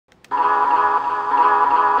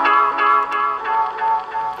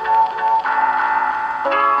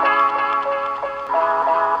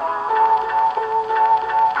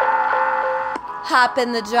Hop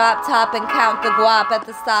in the drop top and count the guap at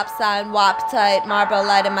the stop sign. Wop tight, Marlboro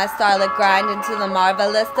light in my starlit grind into the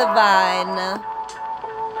marvelous divine.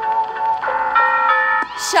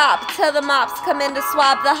 Shop till the mops come in to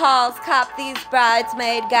swab the halls. Cop these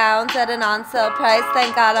bridesmaid gowns at an on-sale price.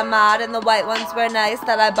 Thank God I'm odd, and the white ones were nice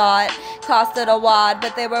that I bought. Costed a wad,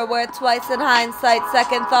 but they were worth twice in hindsight.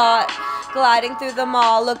 Second thought, gliding through the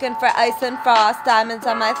mall, looking for ice and frost. Diamonds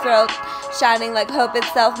on my throat, shining like hope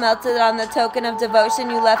itself, melted on the token of devotion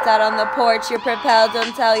you left out on the porch. Your propel,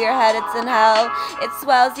 don't tell your head it's in hell. It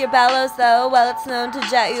swells your bellows though, well it's known to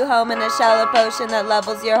jet you home in a shallow potion that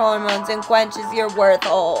levels your hormones and quenches your worth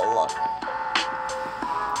all.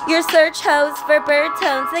 Your search hose for bird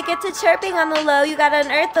tones, they get to chirping on the low, you gotta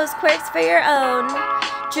unearth those quirks for your own.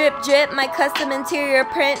 Drip drip, my custom interior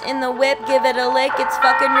print in the whip, give it a lick, it's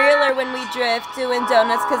fucking realer when we drift. Doing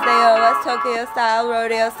donuts cause they owe us, Tokyo style,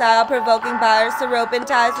 rodeo style, provoking buyers to rope and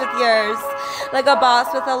ties with yours. Like a boss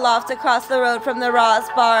with a loft across the road from the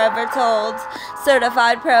rawest bar ever told.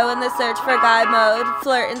 Certified pro in the search for guy mode,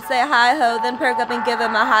 flirt and say hi ho, then perk up and give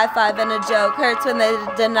him a high five and a joke. Hurts when they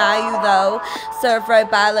deny you though, surf right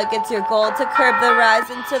by like it's your goal to curb the rise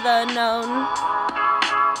into the unknown.